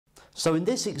So in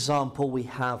this example we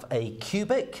have a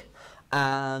cubic,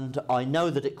 and I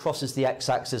know that it crosses the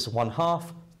x-axis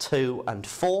 1/2, 2 and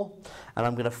 4, and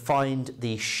I'm going to find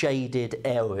the shaded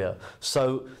area.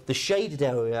 So the shaded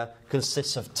area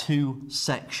consists of two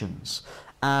sections,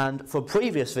 and for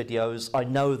previous videos I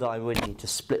know that I really need to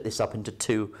split this up into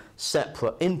two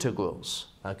separate integrals.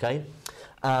 Okay,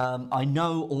 I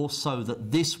know also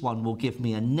that this one will give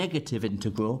me a negative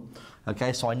integral.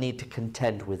 Okay, so I need to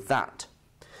contend with that.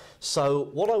 So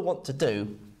what I want to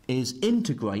do is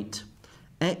integrate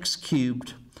x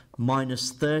cubed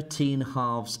minus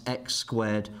 13/2 x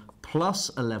squared plus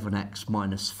 11x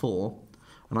minus 4.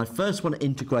 And I first want to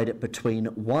integrate it between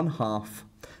 1/2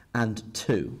 and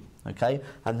 2. Okay,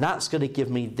 and that's going to give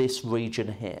me this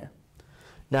region here.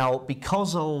 Now,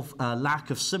 because of a lack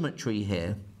of symmetry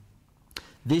here,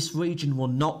 this region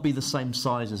will not be the same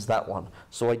size as that one.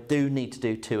 So I do need to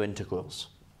do two integrals.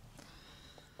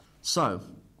 So,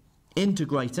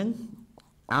 integrating,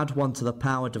 add 1 to the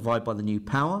power, divide by the new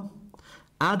power.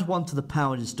 Add 1 to the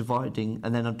power is dividing,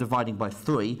 and then I'm dividing by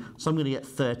 3. So I'm going to get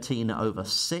 13 over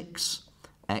 6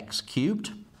 x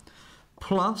cubed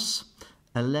plus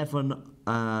 11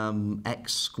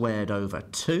 x squared over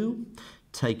 2.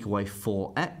 Take away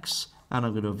 4x, and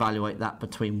I'm going to evaluate that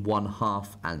between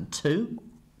 1/2 and 2.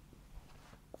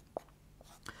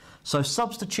 So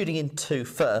substituting in 2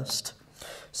 first,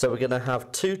 so we're going to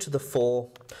have 2 to the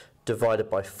 4 divided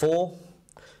by 4,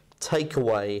 take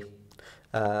away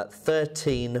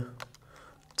 13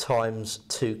 times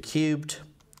 2 cubed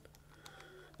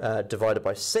divided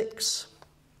by 6,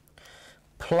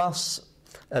 plus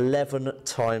 11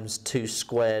 times 2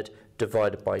 squared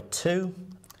divided by 2,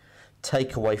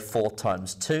 take away 4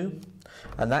 times 2,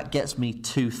 and that gets me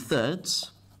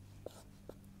 2/3.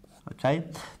 Okay,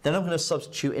 then I'm going to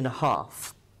substitute in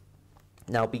 1/2.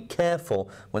 Now be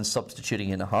careful when substituting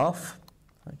in 1/2.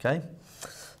 Okay,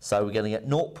 so we're going to get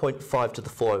 0.5 to the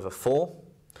 4 over 4,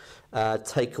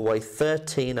 take away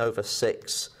 13 over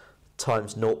 6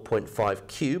 times 0.5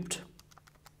 cubed,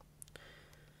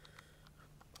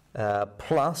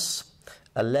 plus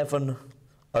 11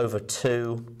 over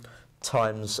 2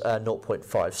 times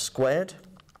 0.5 squared,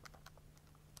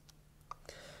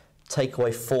 take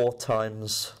away 4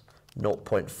 times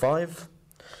 0.5,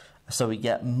 so we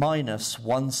get minus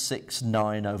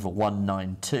 169 over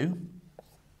 192.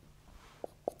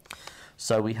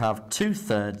 So we have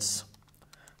 2/3,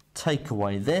 take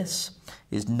away this,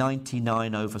 is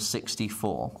 99 over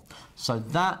 64. So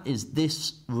that is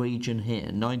this region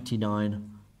here,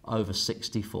 99 over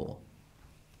 64.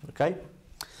 Okay?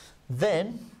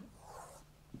 Then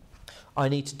I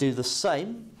need to do the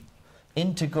same,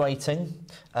 integrating,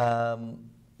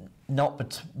 not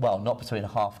between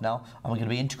 1/2 now. I'm going to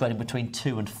be integrating between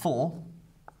 2 and 4.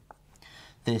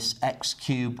 This x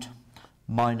cubed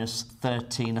minus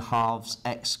 13/2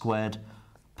 x squared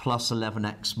plus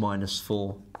 11x minus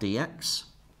 4 dx.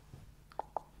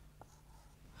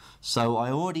 So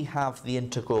I already have the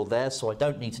integral there, so I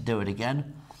don't need to do it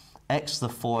again. X to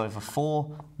the 4 over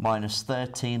 4 minus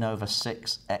 13 over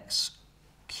 6 x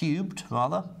cubed,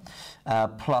 rather,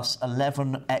 plus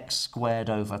 11x squared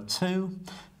over 2,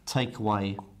 take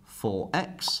away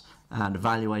 4x, and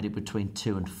evaluate it between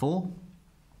 2 and 4.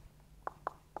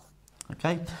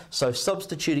 Okay, so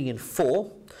substituting in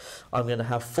 4, I'm going to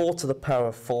have 4 to the power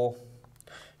of 4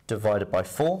 divided by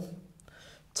 4,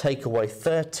 take away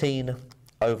 13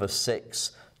 over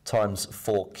 6 times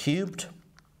 4 cubed,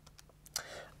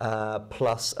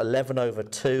 plus 11 over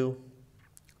 2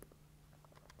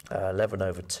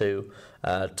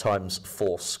 times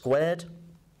 4 squared,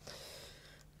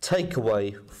 take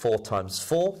away 4 times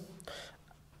 4.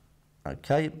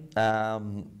 Okay,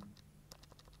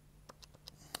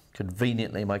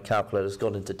 conveniently my calculator's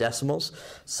gone into decimals,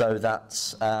 so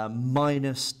that's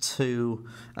minus 2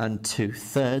 and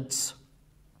 2/3.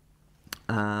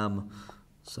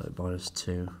 So minus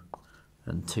 2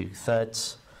 and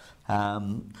 2/3.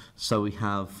 So we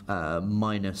have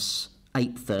minus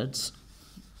 8/3.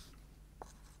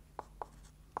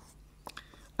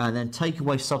 And then take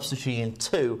away substituting in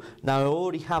 2. Now I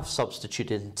already have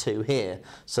substituted in 2 here,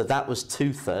 so that was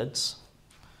 2/3.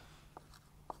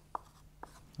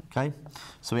 Okay,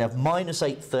 so we have minus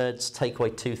 8/3, take away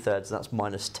 2/3, that's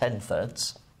minus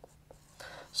 10/3.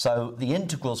 So the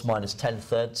integral's minus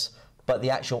 10/3, but the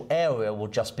actual area will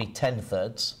just be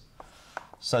 10/3.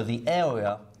 So the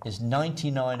area is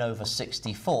 99 over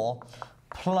 64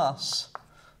 plus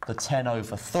the 10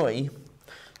 over 3.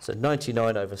 So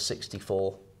 99 over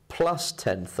 64 plus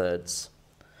 10/3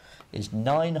 is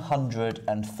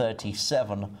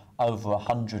 937 over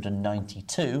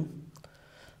 192,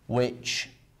 which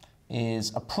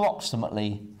is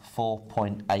approximately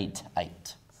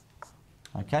 4.88.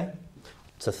 Okay?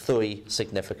 So 3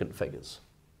 significant figures.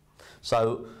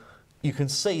 So you can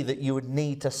see that you would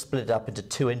need to split it up into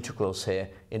 2 integrals here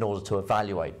in order to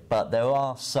evaluate, but there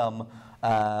are some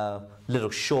little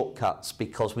shortcuts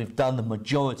because we've done the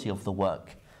majority of the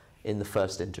work in the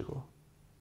first integral.